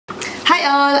Hai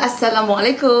all,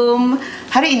 Assalamualaikum.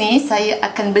 Hari ini saya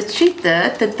akan bercerita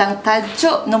tentang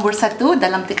tajuk nombor 1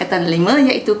 dalam tingkatan 5,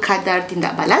 iaitu kadar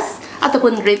tindak balas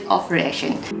ataupun rate of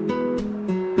reaction.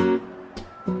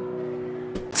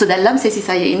 So dalam sesi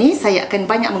saya ini, saya akan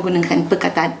banyak menggunakan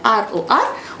perkataan ROR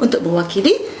untuk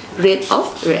mewakili rate of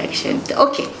reaction.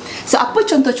 Okey, so apa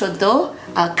contoh-contoh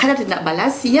kadar tindak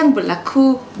balas yang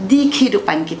berlaku di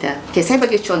kehidupan kita? Okey, saya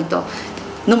bagi contoh.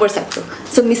 Nombor 1.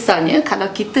 So misalnya kalau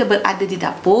kita berada di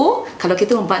dapur, kalau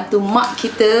kita membantu mak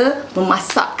kita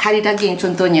memasak kari daging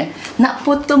contohnya, nak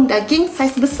potong daging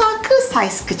saiz besar ke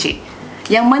saiz kecil?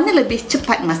 Yang mana lebih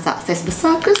cepat masak? Saiz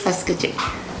besar ke saiz kecil?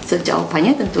 So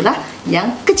jawapannya tentulah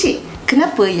yang kecil.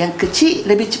 Kenapa yang kecil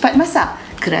lebih cepat masak?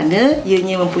 Kerana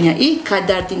ianya mempunyai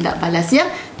kadar tindak balas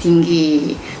yang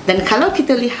tinggi. Dan kalau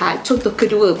kita lihat contoh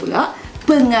kedua pula,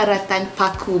 pengaratan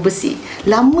paku besi.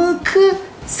 Lama ke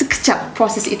sekejap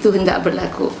proses itu hendak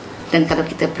berlaku? Dan kalau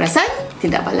kita perasan,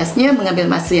 tindak balasnya mengambil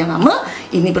masa yang lama.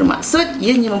 Ini bermaksud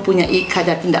ianya mempunyai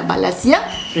kadar tindak balas yang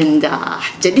rendah.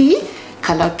 Jadi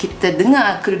kalau kita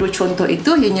dengar kedua contoh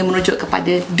itu, ianya merujuk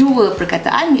kepada dua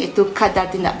perkataan, iaitu kadar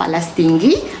tindak balas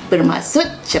tinggi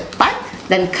bermaksud cepat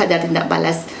dan kadar tindak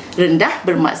balas rendah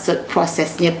bermaksud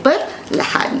prosesnya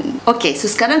perlahan. Okey, so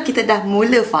sekarang kita dah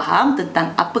mula faham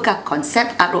tentang apakah konsep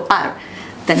ROR.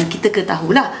 Dan kita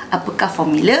ketahuilah apakah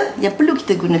formula yang perlu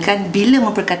kita gunakan bila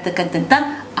memperkatakan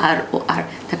tentang ROR.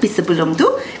 Tapi sebelum tu,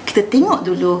 kita tengok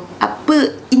dulu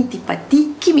apa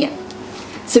intipati kimia.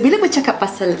 So, bila bercakap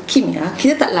pasal kimia,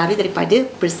 kita tak lari daripada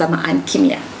persamaan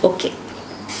kimia. Okey.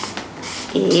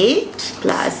 A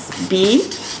plus B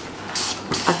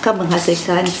akan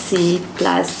menghasilkan C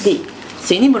plus D.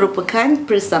 So, ini merupakan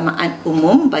persamaan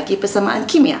umum bagi persamaan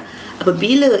kimia.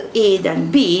 Apabila A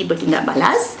dan B bertindak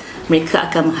balas, mereka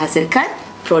akan menghasilkan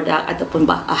produk ataupun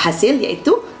hasil,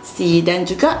 iaitu C dan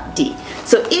juga D.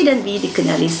 So A dan B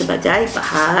dikenali sebagai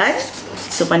bahan,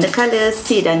 so manakala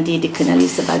C dan D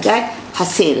dikenali sebagai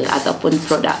hasil ataupun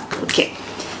produk. Okey.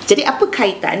 Jadi apa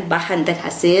kaitan bahan dan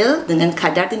hasil dengan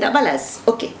kadar tindak balas?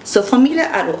 Okey. So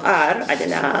formula ROR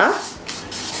adalah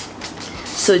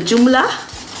jumlah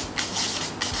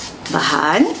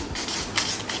bahan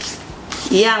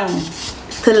yang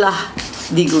telah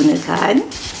digunakan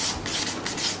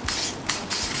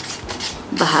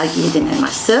bahagi dengan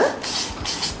masa,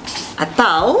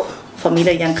 atau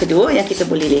formula yang kedua yang kita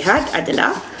boleh lihat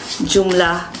adalah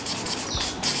jumlah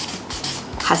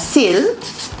hasil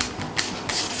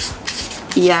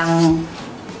yang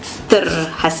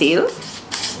terhasil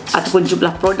ataupun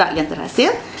jumlah produk yang terhasil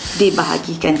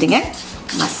dibahagikan dengan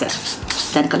masa.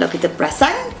 Dan kalau kita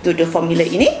perasan, dua formula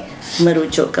ini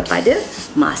merujuk kepada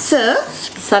masa.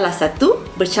 Salah satu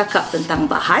bercakap tentang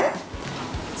bahan,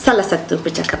 salah satu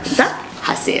bercakap tentang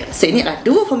hasil. So ini adalah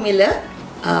dua formula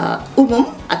umum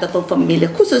ataupun formula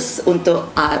khusus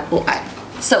untuk ROR.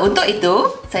 So untuk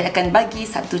itu, saya akan bagi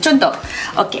satu contoh.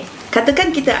 Okey, katakan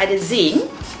kita ada zinc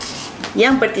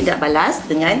yang bertindak balas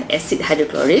dengan asid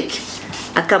hidroklorik,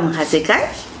 akan menghasilkan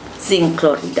zinc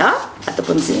klorida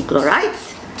ataupun zinc chloride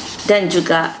dan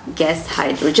juga gas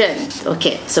hidrogen.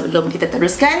 Okey, sebelum kita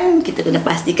teruskan, kita kena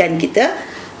pastikan kita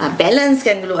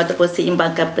balancekan dulu ataupun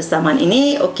seimbangkan persamaan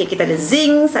ini. Okey, kita ada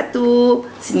zinc satu,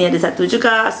 sini ada satu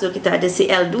juga. So kita ada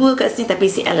Cl2 kat sini, tapi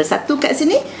Cl ada satu kat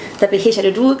sini, tapi H ada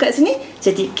 2 kat sini.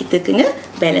 Jadi kita kena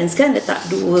balancekan, letak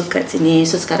 2 kat sini.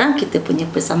 So sekarang kita punya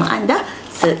persamaan dah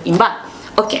seimbang.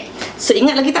 Okey, so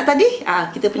ingat lagi tak tadi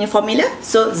kita punya formula?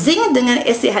 So zinc dengan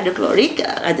asid hidroklorik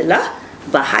adalah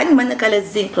bahan, manakala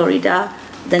zinc klorida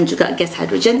dan juga gas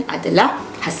hidrogen adalah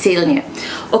hasilnya.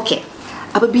 Okey,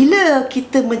 apabila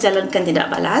kita menjalankan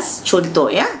tindak balas, contoh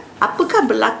ya, apakah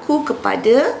berlaku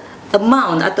kepada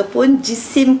amount ataupun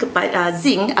jisim kepada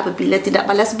zinc apabila tindak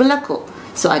balas berlaku?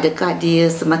 So adakah dia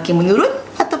semakin menurun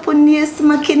ataupun dia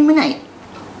semakin menaik?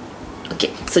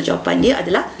 Okey, so jawapan dia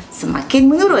adalah semakin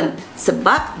menurun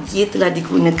sebab dia telah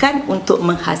digunakan untuk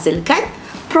menghasilkan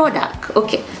produk.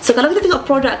 Okey, so kalau kita tengok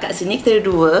produk kat sini, kita ada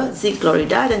 2, zinc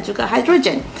klorida dan juga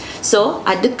hidrogen. So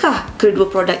adakah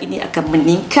kedua produk ini akan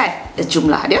meningkat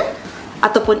jumlah dia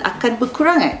ataupun akan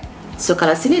berkurangan? So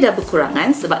kalau sini dah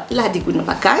berkurangan sebab telah digunakan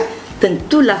pakai,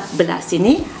 tentulah belah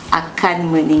sini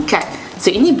akan meningkat. So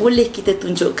ini boleh kita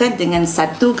tunjukkan dengan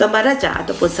satu gambar rajah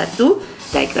ataupun satu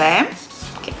diagram.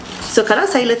 Okay. So kalau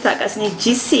saya letak kat sini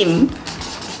jisim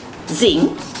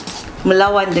zinc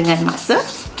melawan dengan masa,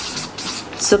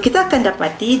 so kita akan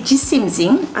dapati jisim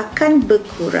zinc akan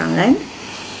berkurangan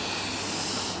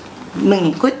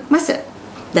mengikut masa.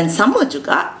 Dan sama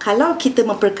juga kalau kita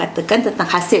memperkatakan tentang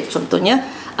hasil, contohnya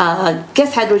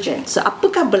gas hidrogen. So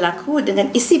apakah berlaku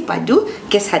dengan isi padu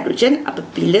gas hidrogen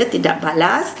apabila tidak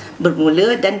balas,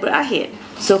 bermula dan berakhir?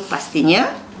 So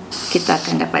pastinya kita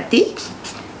akan dapati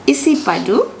isi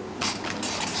padu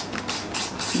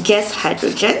gas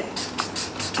hidrogen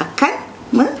akan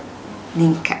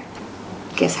meningkat.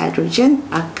 Gas hidrogen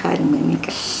akan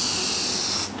meningkat.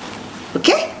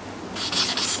 Okey?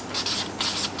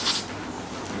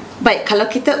 Baik, kalau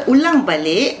kita ulang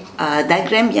balik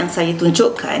diagram yang saya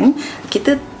tunjukkan,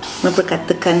 kita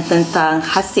memperkatakan tentang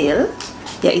hasil,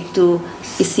 iaitu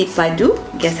isi padu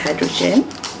gas hidrogen.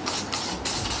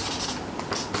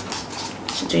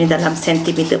 Contohnya dalam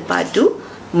sentimeter padu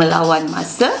melawan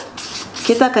masa,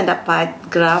 kita akan dapat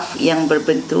graf yang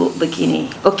berbentuk begini.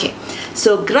 Okey,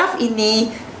 so graf ini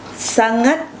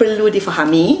sangat perlu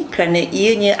difahami kerana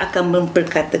ianya akan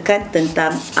memperkatakan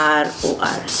tentang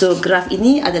ROR. So graf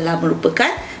ini adalah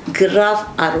merupakan graf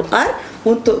ROR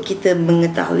untuk kita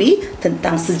mengetahui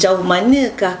tentang sejauh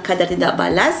manakah kadar tindak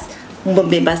balas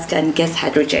membebaskan gas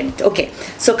hidrogen. Okey,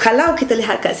 so kalau kita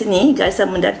lihat kat sini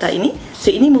garisan mendata ini, so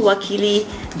ini mewakili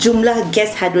jumlah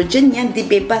gas hidrogen yang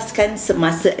dibebaskan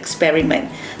semasa eksperimen,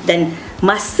 dan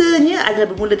masanya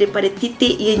adalah bermula daripada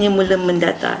titik ianya mula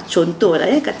mendata.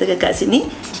 Contohlah katakan kat sini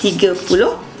 30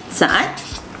 saat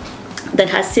dan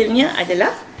hasilnya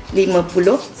adalah 50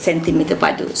 cm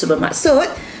padu. So bermaksud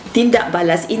tindak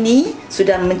balas ini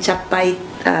sudah mencapai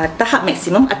tahap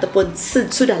maksimum ataupun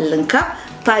sudah lengkap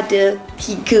pada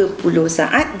 30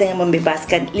 saat dan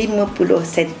membebaskan 50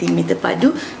 cm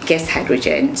padu gas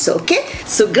hidrogen. So okey,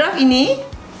 so graf ini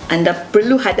anda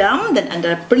perlu hadam dan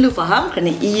anda perlu faham kerana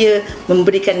ia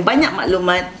memberikan banyak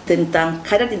maklumat tentang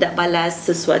kadar tindak balas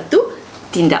sesuatu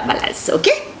tindak balas.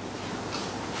 Okey?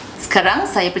 Sekarang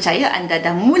saya percaya anda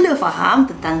dah mula faham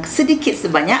tentang sedikit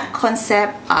sebanyak konsep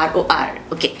ROR.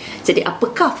 Okey. Jadi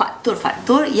apakah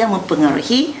faktor-faktor yang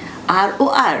mempengaruhi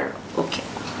ROR? Okey.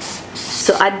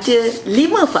 So ada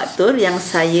 5 faktor yang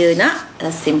saya nak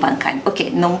sembangkan. Okey,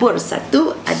 nombor 1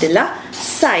 adalah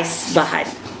saiz bahan.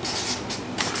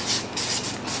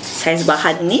 Saiz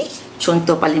bahan ini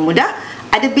contoh paling mudah.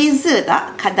 Ada beza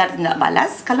tak kadar tindak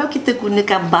balas kalau kita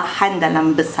gunakan bahan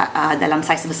dalam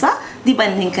saiz besar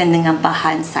dibandingkan dengan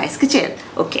bahan saiz kecil?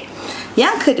 Okey.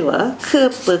 Yang kedua,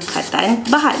 kepekatan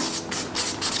bahan.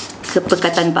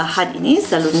 Kepekatan bahan ini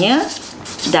selalunya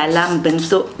dalam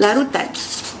bentuk larutan.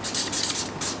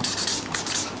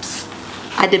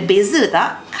 Ada beza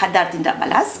tak kadar tindak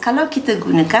balas kalau kita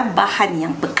gunakan bahan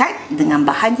yang pekat dengan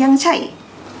bahan yang cair?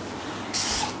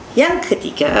 Yang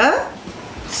ketiga,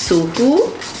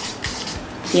 suhu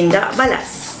tindak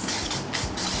balas.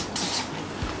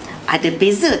 Ada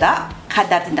beza tak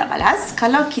kadar tindak balas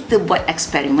kalau kita buat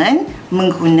eksperimen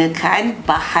menggunakan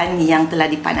bahan yang telah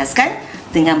dipanaskan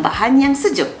dengan bahan yang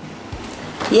sejuk?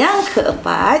 Yang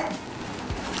keempat,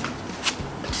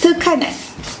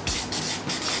 tekanan.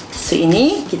 So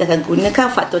ini kita akan gunakan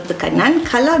faktor tekanan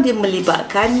kalau dia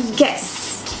melibatkan gas.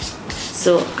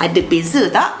 So ada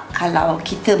beza tak kalau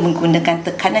kita menggunakan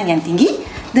tekanan yang tinggi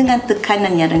dengan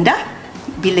tekanan yang rendah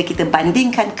bila kita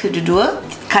bandingkan kedua-dua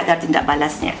kadar tindak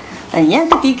balasnya? Dan yang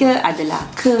ketiga adalah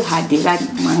kehadiran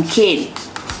mangkin.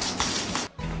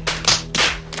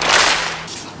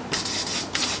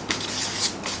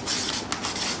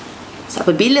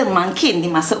 Apabila mangkin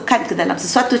dimasukkan ke dalam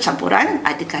sesuatu campuran,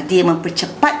 adakah dia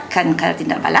mempercepatkan kadar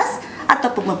tindak balas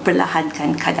ataupun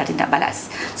memperlahankan kadar tindak balas?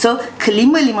 So,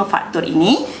 kelima-lima faktor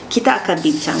ini kita akan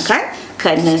bincangkan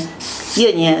kerana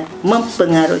ianya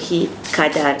mempengaruhi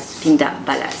kadar tindak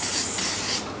balas.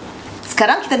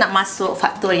 Sekarang kita nak masuk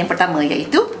faktor yang pertama,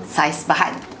 iaitu saiz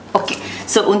bahan. Okey,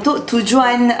 so untuk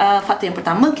tujuan faktor yang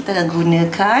pertama, kita akan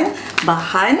gunakan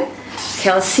bahan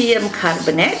kalsium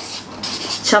karbonat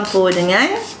campur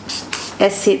dengan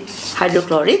asid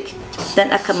hidroklorik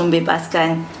dan akan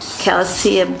membebaskan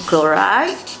kalsium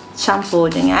klorida campur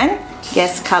dengan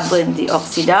gas karbon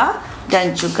dioksida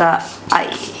dan juga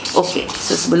air. Okey,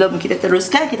 so sebelum kita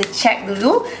teruskan, kita check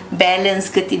dulu balance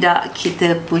ke tidak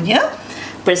kita punya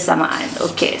persamaan.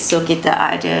 Okey, so kita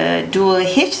ada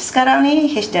 2H sekarang ni,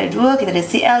 H dah 2, kita ada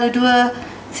Cl ada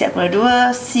 2, Cl pun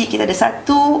ada 2, C kita ada 1,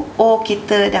 O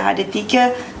kita dah ada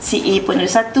 3, Ca pun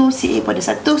ada 1, Ca pun ada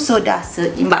 1, so dah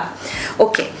seimbang.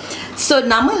 Okey, so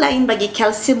nama lain bagi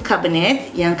kalsium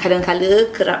karbonat yang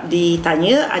kadang-kadang kerap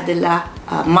ditanya adalah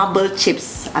marble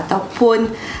chips ataupun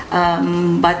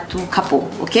batu kapur.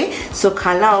 Okey, so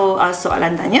kalau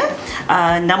soalan tanya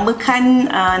namakan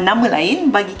nama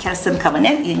lain bagi kalsium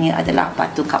karbonat, ianya adalah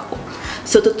batu kapur.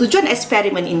 So tujuan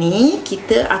eksperimen ini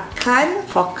kita akan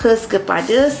fokus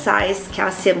kepada saiz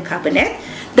kalsium karbonat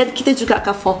dan kita juga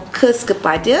akan fokus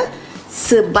kepada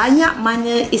sebanyak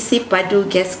mana isi padu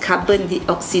gas karbon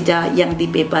dioksida yang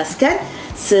dibebaskan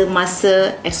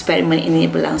semasa eksperimen ini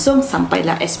berlangsung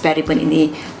sampailah eksperimen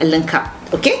ini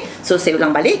lengkap. Okey, so saya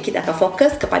ulang balik, kita akan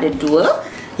fokus kepada dua,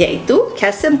 iaitu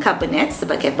kalsium karbonat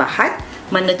sebagai bahan,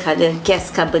 manakala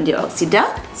gas karbon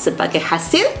dioksida sebagai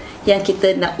hasil yang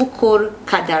kita nak ukur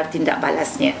kadar tindak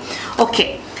balasnya.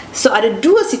 Okey, so ada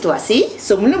dua situasi.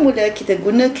 So mula-mula kita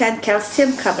gunakan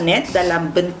kalsium karbonat dalam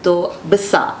bentuk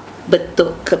besar,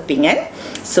 bentuk kepingan.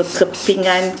 So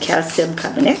kepingan kalsium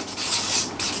karbonat.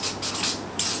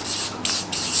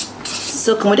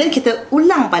 So kemudian kita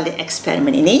ulang balik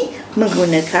eksperimen ini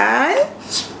menggunakan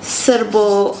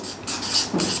serbuk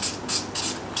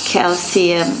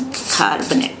kalsium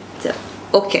karbonat.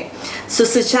 Okey. So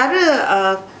secara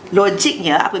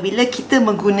logiknya, apabila kita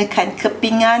menggunakan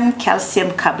kepingan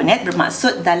kalsium karbonat,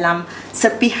 bermaksud dalam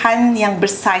serpihan yang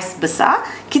bersaiz besar,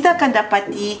 kita akan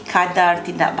dapati kadar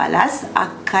tindak balas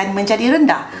akan menjadi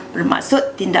rendah.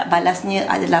 Bermaksud tindak balasnya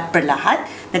adalah perlahan,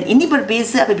 dan ini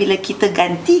berbeza apabila kita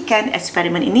gantikan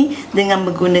eksperimen ini dengan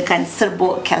menggunakan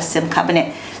serbuk kalsium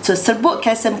karbonat. So serbuk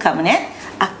kalsium karbonat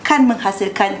akan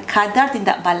menghasilkan kadar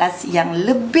tindak balas yang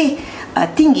lebih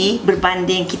tinggi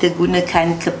berbanding kita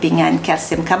gunakan kepingan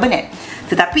kalsium karbonat.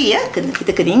 Tetapi ya,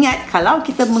 kita kena ingat, kalau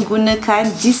kita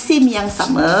menggunakan jisim yang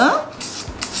sama,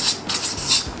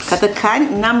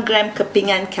 katakan 6 gram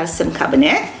kepingan kalsium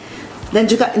karbonat dan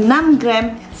juga 6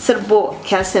 gram serbuk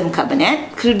kalsium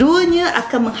karbonat, keduanya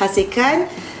akan menghasilkan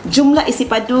jumlah isi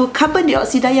padu karbon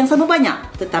dioksida yang sama banyak,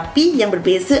 tetapi yang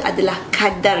berbeza adalah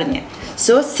kadarnya.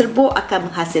 So serbuk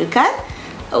akan menghasilkan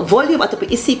volume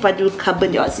ataupun isi padu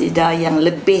karbon dioksida yang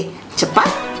lebih cepat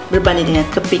berbanding dengan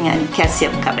kepingan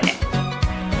kalsium karbonat.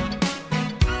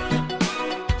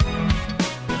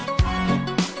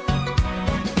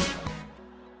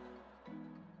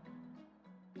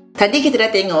 Tadi kita dah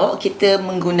tengok kita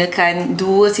menggunakan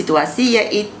dua situasi,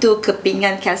 iaitu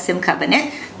kepingan kalsium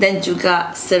karbonat dan juga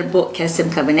serbuk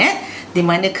kalsium karbonat, di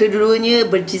mana keduanya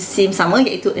berjisim sama,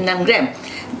 iaitu 6 gram.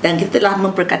 Dan kita telah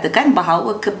memperkatakan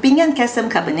bahawa kepingan kalsium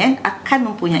karbonat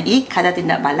akan mempunyai kadar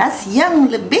tindak balas yang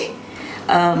lebih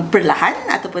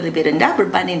perlahan ataupun lebih rendah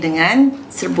berbanding dengan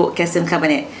serbuk kalsium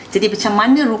karbonat. Jadi macam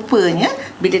mana rupanya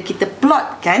bila kita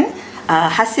plotkan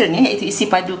hasilnya, iaitu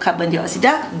isi padu karbon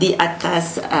dioksida di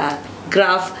atas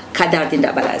graf kadar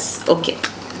tindak balas. Okey.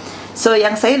 So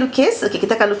yang saya lukis,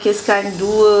 kita akan lukiskan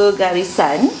dua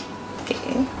garisan.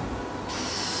 Okey.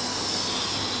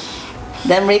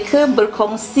 Dan mereka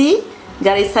berkongsi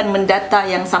garisan mendata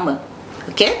yang sama.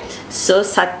 Okey. So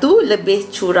satu lebih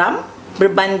curam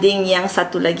berbanding yang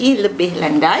satu lagi lebih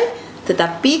landai,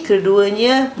 tetapi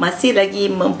keduanya masih lagi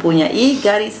mempunyai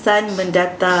garisan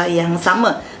mendata yang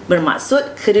sama.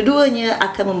 Bermaksud kedua-duanya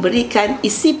akan memberikan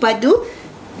isi padu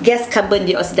gas karbon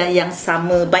dioksida yang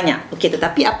sama banyak. Okey,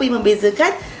 tetapi apa yang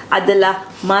membezakan adalah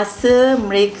masa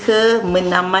mereka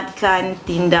menamatkan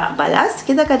tindak balas.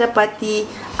 Kita akan dapati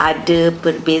ada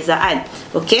perbezaan.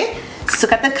 Okey, so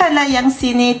katakanlah yang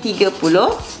sini 30,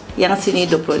 yang sini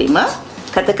 25.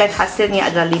 Katakan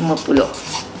hasilnya adalah 50.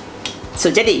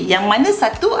 So jadi yang mana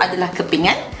satu adalah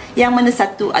kepingan, yang mana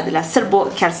satu adalah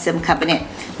serbuk kalsium karbonat.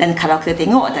 Dan kalau kita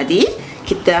tengok tadi,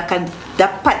 kita akan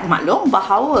dapat maklum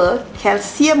bahawa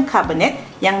kalsium karbonat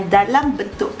yang dalam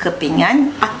bentuk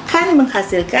kepingan akan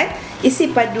menghasilkan isi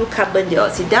padu karbon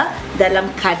dioksida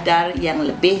dalam kadar yang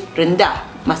lebih rendah.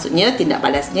 Maksudnya tindak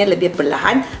balasnya lebih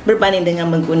perlahan berbanding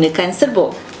dengan menggunakan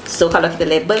serbuk. So kalau kita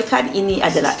labelkan ini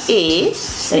adalah A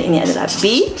dan ini adalah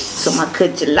B, so maka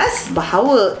jelas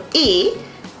bahawa A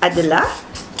adalah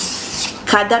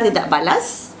kadar tindak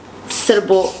balas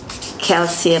serbuk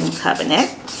kalsium karbonat,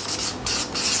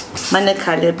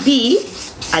 manakala B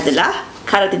adalah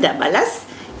kadar tindak balas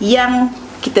yang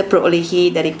kita perolehi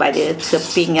daripada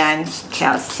kepingan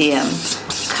kalsium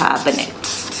karbonat.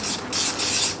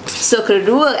 So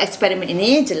kedua eksperimen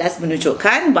ini jelas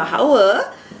menunjukkan bahawa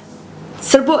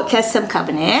serbuk kalsium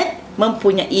karbonat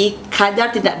mempunyai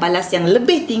kadar tindak balas yang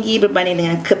lebih tinggi berbanding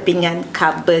dengan kepingan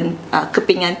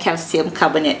kalsium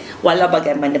karbonat. Walau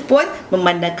bagaimanapun,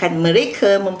 memandangkan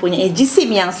mereka mempunyai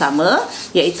jisim yang sama,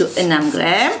 iaitu 6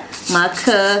 gram,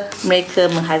 maka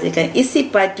mereka menghasilkan isi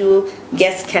padu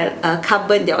gas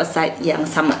karbon dioksida yang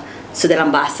sama. So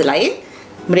dalam bahasa lain,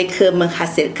 mereka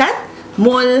menghasilkan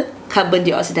mol karbon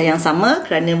dioksida yang sama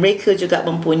kerana mereka juga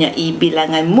mempunyai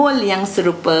bilangan mol yang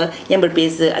serupa, yang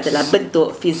berbeza adalah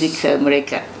bentuk fizikal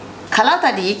mereka. Kalau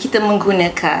tadi kita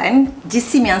menggunakan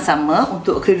jisim yang sama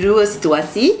untuk kedua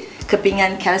situasi,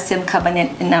 kepingan kalsium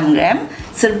karbonat 6 gram,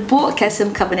 serbuk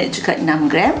kalsium karbonat juga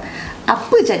 6 gram.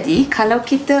 Apa jadi kalau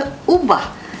kita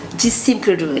ubah jisim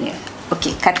kedua-duanya?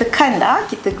 Okey, katakanlah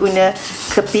kita guna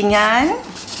kepingan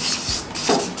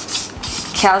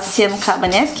kalsium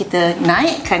karbonat, kita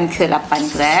naikkan ke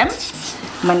 8 gram,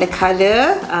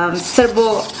 manakala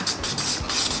serbuk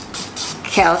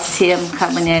kalsium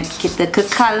karbonat kita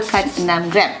kekalkan 6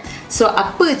 gram. So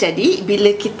apa jadi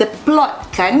bila kita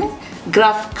plotkan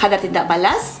graf kadar tindak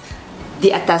balas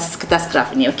di atas kertas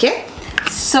graf ini, okey?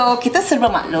 So kita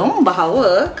serba maklum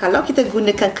bahawa kalau kita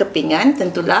gunakan kepingan,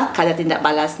 tentulah kadar tindak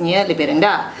balasnya lebih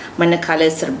rendah,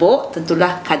 manakala serbuk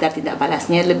tentulah kadar tindak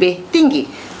balasnya lebih tinggi.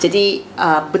 Jadi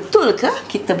betulkah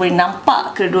kita boleh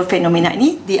nampak kedua fenomena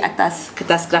ini di atas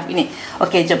kertas graf ini?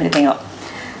 Okey, jom kita tengok.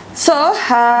 So,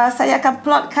 saya akan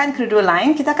plotkan kedua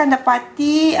line. Kita akan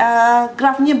dapati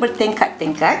grafnya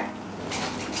bertingkat-tingkat.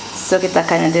 So, kita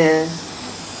akan ada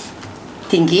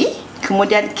tinggi.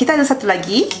 Kemudian, kita ada satu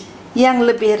lagi yang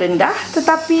lebih rendah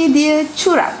tetapi dia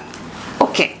curam.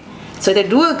 Okey. So, ada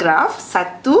dua graf.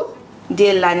 Satu,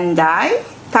 dia landai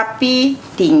tapi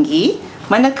tinggi.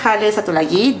 Manakala satu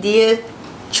lagi, dia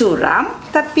curam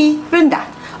tapi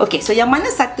rendah. Okey, so yang mana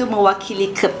satu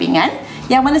mewakili kepingan,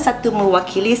 yang mana satu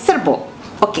mewakili serbuk?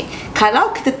 Okey, kalau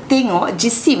kita tengok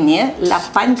jisimnya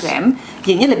 8 gram,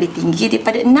 ianya lebih tinggi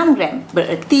daripada 6 gram.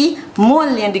 Bererti mol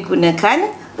yang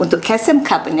digunakan untuk kalsium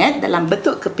karbonat dalam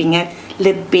bentuk kepingan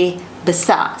lebih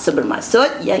besar. So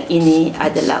bermaksud yang ini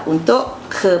adalah untuk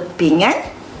kepingan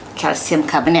kalsium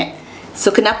karbonat.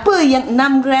 So kenapa yang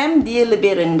 6 gram dia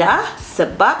lebih rendah?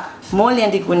 Sebab mol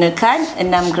yang digunakan 6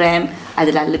 gram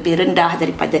adalah lebih rendah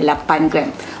daripada 8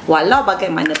 gram. Walau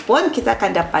bagaimanapun, kita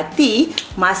akan dapati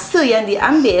masa yang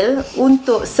diambil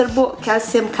untuk serbuk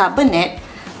kalsium karbonat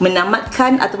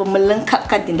menamatkan ataupun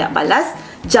melengkapkan tindak balas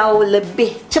jauh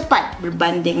lebih cepat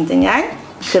berbanding dengan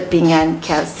kepingan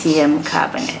kalsium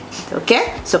karbonat.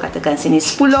 Okey, so katakan sini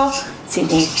 10,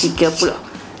 sini 30.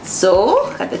 So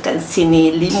katakan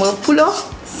sini 50,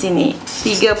 sini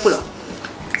 30.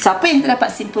 So, apa yang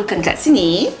terdapat simpulkan kat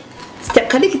sini,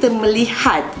 setiap kali kita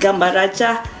melihat gambar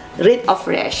rajah rate of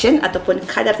reaction ataupun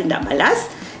kadar tindak balas,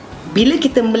 bila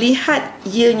kita melihat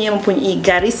ianya mempunyai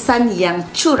garisan yang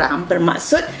curam,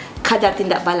 bermaksud kadar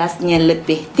tindak balasnya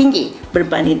lebih tinggi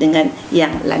berbanding dengan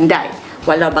yang landai.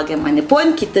 Walau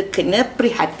bagaimanapun, kita kena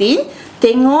prihatin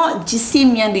tengok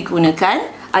jisim yang digunakan,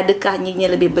 adakah ianya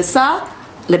lebih besar,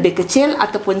 lebih kecil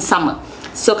ataupun sama.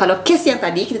 So kalau kes yang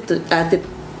tadi kita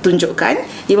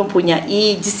tunjukkan ia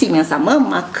mempunyai jisim yang sama,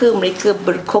 maka mereka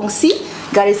berkongsi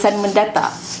garisan mendatar.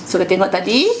 So kita tengok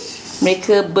tadi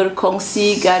mereka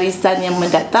berkongsi garisan yang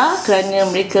mendatar kerana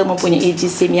mereka mempunyai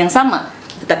jisim yang sama.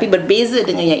 Tetapi berbeza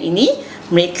dengan yang ini,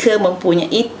 mereka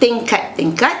mempunyai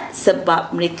tingkat-tingkat sebab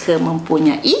mereka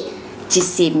mempunyai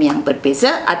jisim yang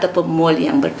berbeza ataupun mol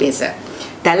yang berbeza.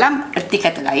 Dalam erti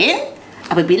kata lain,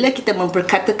 apabila kita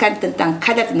memperkatakan tentang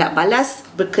kadar tindak balas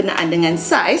berkenaan dengan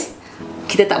saiz,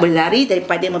 kita tak boleh lari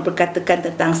daripada memperkatakan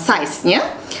tentang saiznya.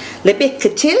 Lebih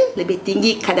kecil, lebih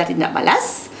tinggi kadar tindak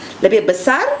balas. Lebih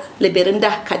besar, lebih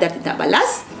rendah kadar tindak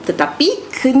balas.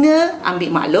 Tetapi kena ambil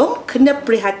maklum, kena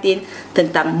prihatin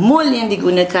tentang mol yang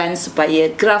digunakan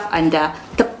supaya graf anda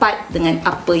tepat dengan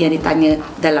apa yang ditanya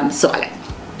dalam soalan.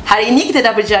 Hari ini kita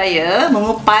dah berjaya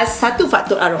mengupas satu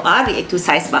faktor ROR, iaitu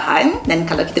saiz bahan. Dan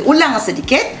kalau kita ulang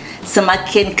sedikit,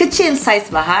 semakin kecil saiz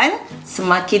bahan,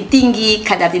 semakin tinggi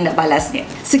kadar tindak balasnya.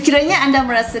 Sekiranya anda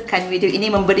merasakan video ini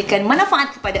memberikan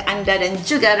manfaat kepada anda dan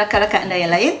juga rakan-rakan anda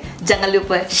yang lain, jangan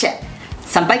lupa share.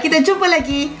 Sampai kita jumpa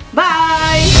lagi.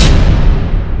 Bye!